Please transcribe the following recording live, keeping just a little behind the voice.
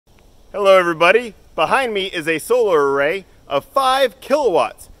Hello everybody, behind me is a solar array of 5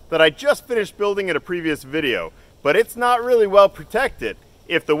 kilowatts that I just finished building in a previous video, but it's not really well protected.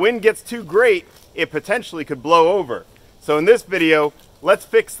 If the wind gets too great, it potentially could blow over. So in this video, let's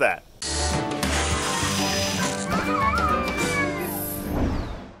fix that.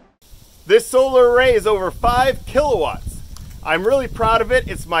 This solar array is over 5 kilowatts. I'm really proud of it.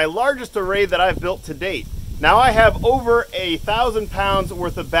 It's my largest array that I've built to date. Now I have over 1,000 pounds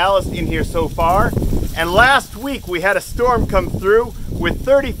worth of ballast in here so far, and last week we had a storm come through with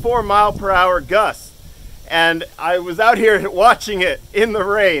 34-mile-per-hour gusts, and I was out here watching it in the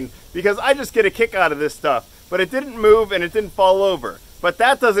rain because I just get a kick out of this stuff, but it didn't move and it didn't fall over. But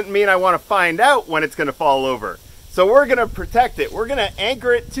that doesn't mean I want to find out when it's going to fall over. So we're going to protect it. We're going to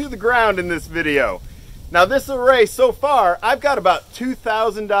anchor it to the ground in this video. Now this array so far, I've got about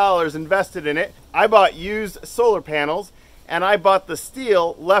 $2,000 invested in it. I bought used solar panels and I bought the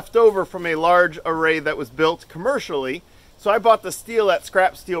steel left over from a large array that was built commercially. So I bought the steel at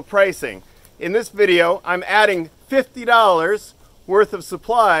scrap steel pricing. In this video, I'm adding $50 worth of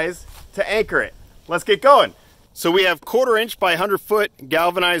supplies to anchor it. Let's get going. So we have 1/4 inch by 100 foot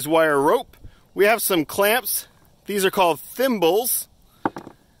galvanized wire rope. We have some clamps. These are called thimbles.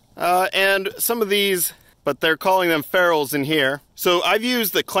 And some of these, but they're calling them ferrules in here. So I've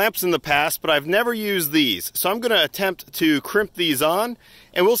used the clamps in the past, but I've never used these. So I'm going to attempt to crimp these on,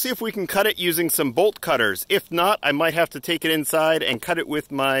 and we'll see if we can cut it using some bolt cutters. If not, I might have to take it inside and cut it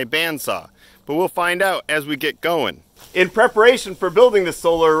with my bandsaw. But we'll find out as we get going. In preparation for building this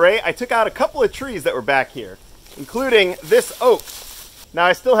solar array, I took out a couple of trees that were back here, including this oak. Now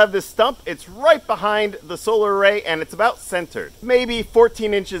I still have this stump. It's right behind the solar array and it's about centered. Maybe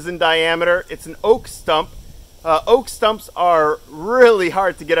 14 inches in diameter. It's an oak stump. Oak stumps are really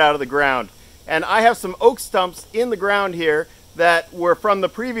hard to get out of the ground. And I have some oak stumps in the ground here that were from the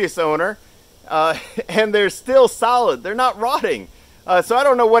previous owner and they're still solid. They're not rotting. So I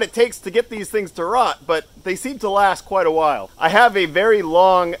don't know what it takes to get these things to rot, but they seem to last quite a while. I have a very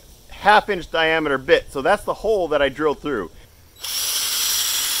long 1/2 inch diameter bit, so that's the hole that I drilled through.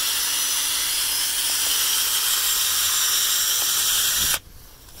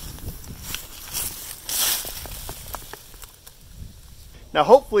 Now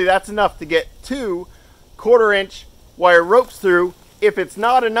hopefully that's enough to get 2 1/4 inch wire ropes through. If it's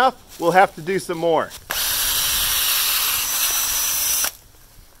not enough, we'll have to do some more.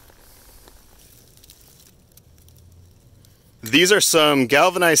 These are some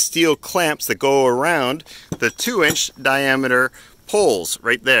galvanized steel clamps that go around the 2-inch diameter poles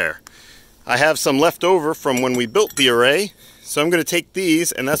right there. I have some left over from when we built the array, so I'm going to take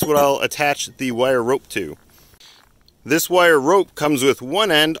these and that's what I'll attach the wire rope to. This wire rope comes with one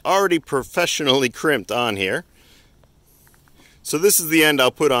end already professionally crimped on here. So this is the end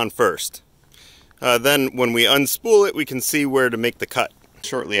I'll put on first. Then when we unspool it, we can see where to make the cut.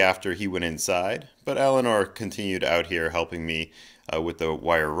 Shortly after he went inside, but Eleanor continued out here helping me with the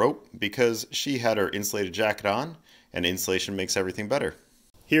wire rope because she had her insulated jacket on and insulation makes everything better.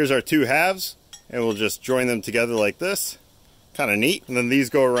 Here's our 2 halves and we'll just join them together like this. Kind of neat. And then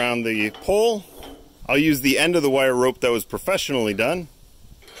these go around the pole. I'll use the end of the wire rope that was professionally done.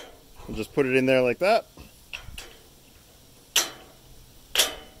 We'll just put it in there like that.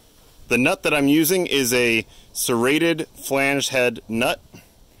 The nut that I'm using is a serrated flange head nut.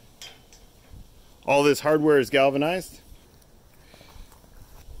 All this hardware is galvanized.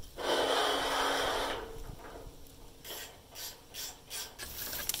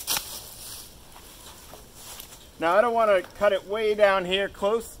 Now I don't want to cut it way down here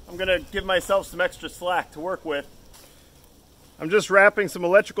close. I'm going to give myself some extra slack to work with. I'm just wrapping some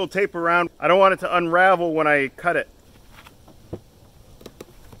electrical tape around. I don't want it to unravel when I cut it.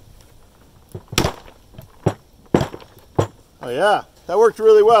 Oh yeah, that worked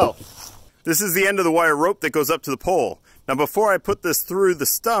really well. This is the end of the wire rope that goes up to the pole. Now before I put this through the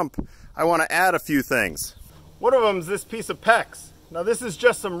stump, I want to add a few things. One of them is this piece of PEX. Now this is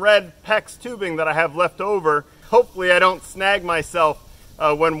just some red PEX tubing that I have left over. Hopefully I don't snag myself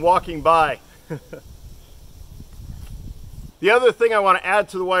when walking by. The other thing I want to add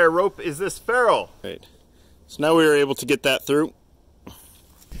to the wire rope is this ferrule. Right. So now we were able to get that through.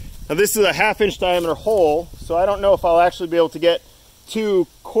 Now this is a 1/2 inch diameter hole, so I don't know if I'll actually be able to get 2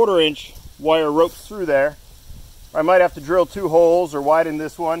 1/4 inch wire ropes through there. I might have to drill 2 holes or widen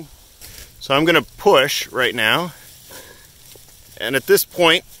this one. So I'm going to push right now. And at this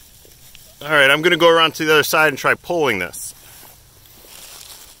point, all right, I'm going to go around to the other side and try pulling this.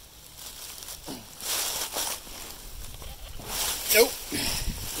 Nope.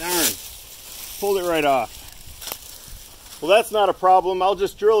 Darn. Pulled it right off. Well, that's not a problem. I'll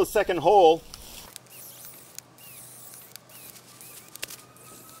just drill a second hole.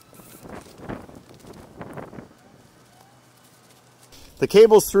 The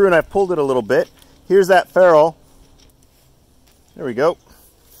cable's through and I've pulled it a little bit. Here's that ferrule. There we go.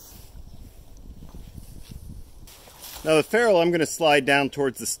 Now the ferrule I'm going to slide down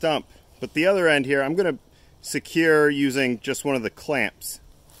towards the stump, but the other end here I'm going to secure using just one of the clamps.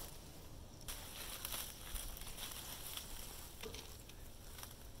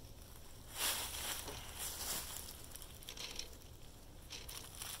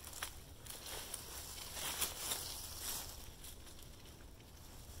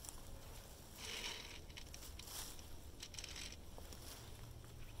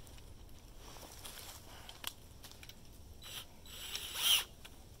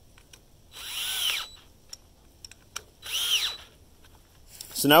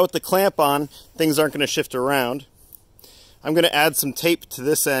 So now with the clamp on, things aren't going to shift around. I'm going to add some tape to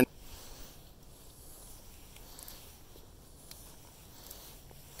this end.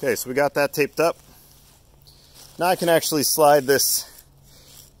 Okay, so we got that taped up. Now I can actually slide this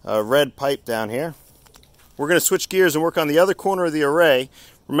red pipe down here. We're going to switch gears and work on the other corner of the array.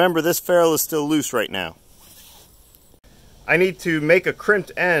 Remember, this ferrule is still loose right now. I need to make a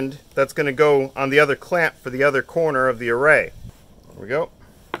crimped end that's going to go on the other clamp for the other corner of the array. There we go.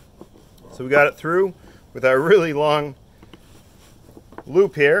 So we got it through with our really long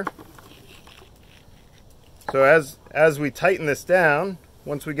loop here. So as we tighten this down,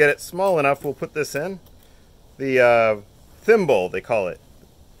 once we get it small enough, we'll put this in. The thimble, they call it.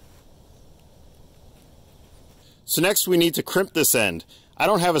 So next we need to crimp this end. I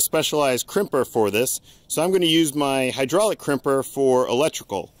don't have a specialized crimper for this, so I'm going to use my hydraulic crimper for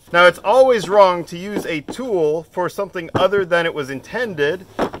electrical. Now it's always wrong to use a tool for something other than it was intended,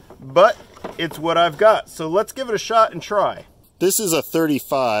 but it's what I've got. So let's give it a shot and try. This is a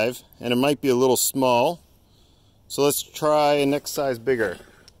 35 and it might be a little small. So let's try a next size bigger.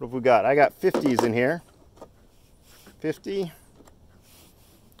 What have we got? I got 50s in here. 50.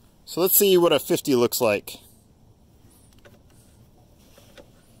 So let's see what a 50 looks like.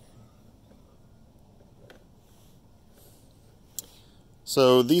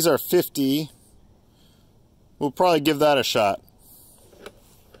 So these are 50. We'll probably give that a shot.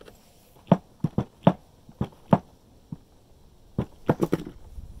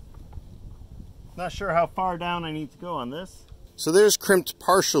 Not sure how far down I need to go on this. So there's crimped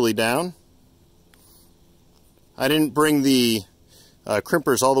partially down. I didn't bring the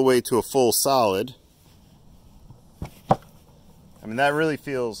crimpers all the way to a full solid. I mean, that really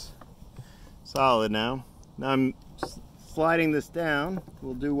feels solid now. Now I'm sliding this down.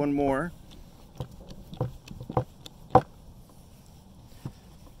 We'll do one more.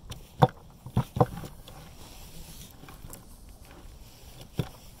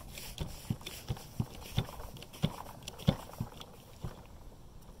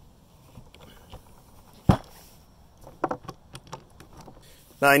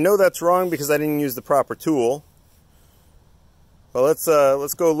 Now I know that's wrong because I didn't use the proper tool. But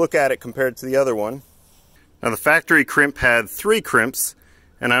let's go look at it compared to the other one. Now the factory crimp had 3 crimps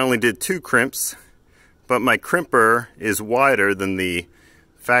and I only did 2 crimps, but my crimper is wider than the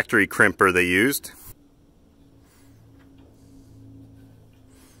factory crimper they used.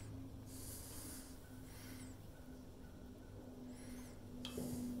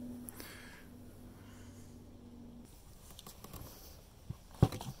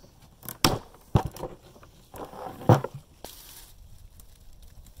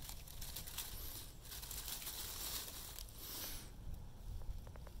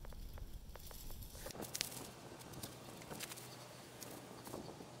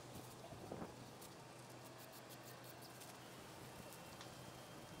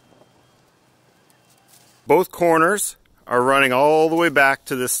 Both corners are running all the way back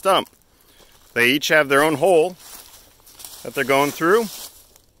to this stump. They each have their own hole that they're going through.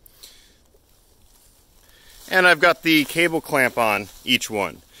 And I've got the cable clamp on each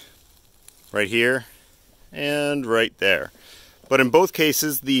one. Right here and right there. But in both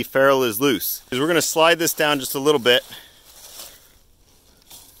cases, the ferrule is loose. We're going to slide this down just a little bit.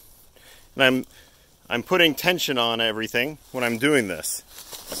 And I'm putting tension on everything when I'm doing this.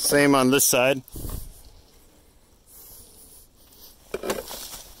 Same on this side.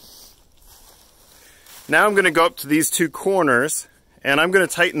 Now I'm going to go up to these 2 corners and I'm going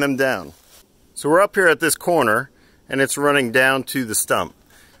to tighten them down. So we're up here at this corner and it's running down to the stump.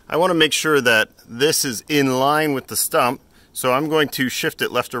 I want to make sure that this is in line with the stump, so I'm going to shift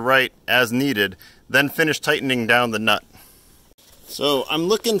it left or right as needed, then finish tightening down the nut. So I'm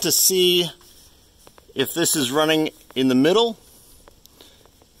looking to see if this is running in the middle.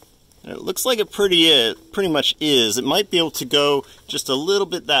 And it looks like it pretty much is. It might be able to go just a little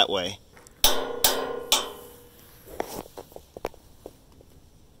bit that way.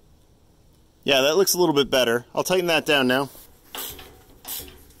 Yeah, that looks a little bit better. I'll tighten that down now.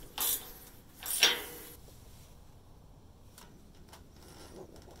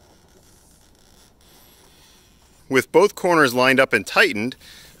 With both corners lined up and tightened,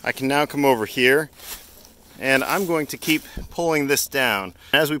 I can now come over here and I'm going to keep pulling this down.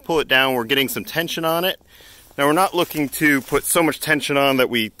 As we pull it down, we're getting some tension on it. Now we're not looking to put so much tension on that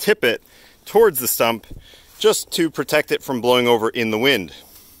we tip it towards the stump, just to protect it from blowing over in the wind.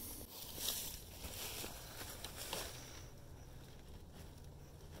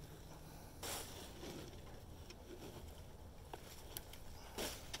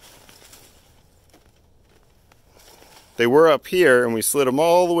 They were up here and we slid them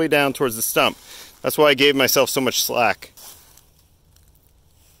all the way down towards the stump. That's why I gave myself so much slack.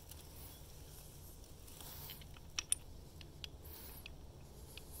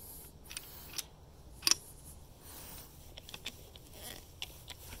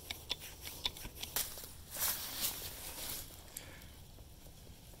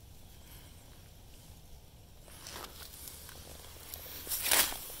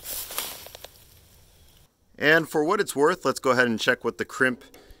 And for what it's worth, let's go ahead and check what the crimp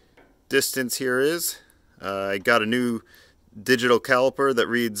distance here is. I got a new digital caliper that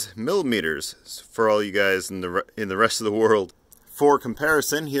reads millimeters for all you guys in the rest of the world. For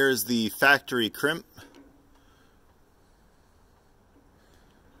comparison, here's the factory crimp.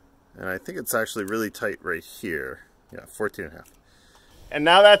 And I think it's actually really tight right here. Yeah, 14.5. And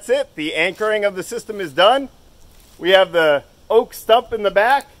now that's it. The anchoring of the system is done. We have the oak stump in the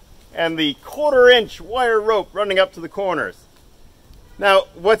back and the 1/4-inch wire rope running up to the corners. Now,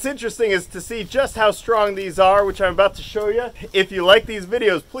 what's interesting is to see just how strong these are, which I'm about to show you. If you like these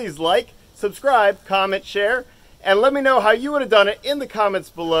videos, please like, subscribe, comment, share, and let me know how you would have done it in the comments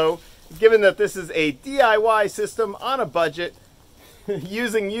below, given that this is a DIY system on a budget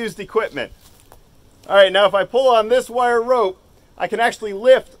using used equipment. All right, now if I pull on this wire rope, I can actually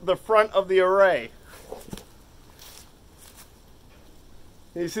lift the front of the array.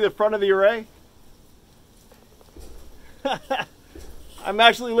 Can you see the front of the array? I'm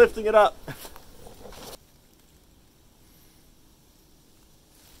actually lifting it up.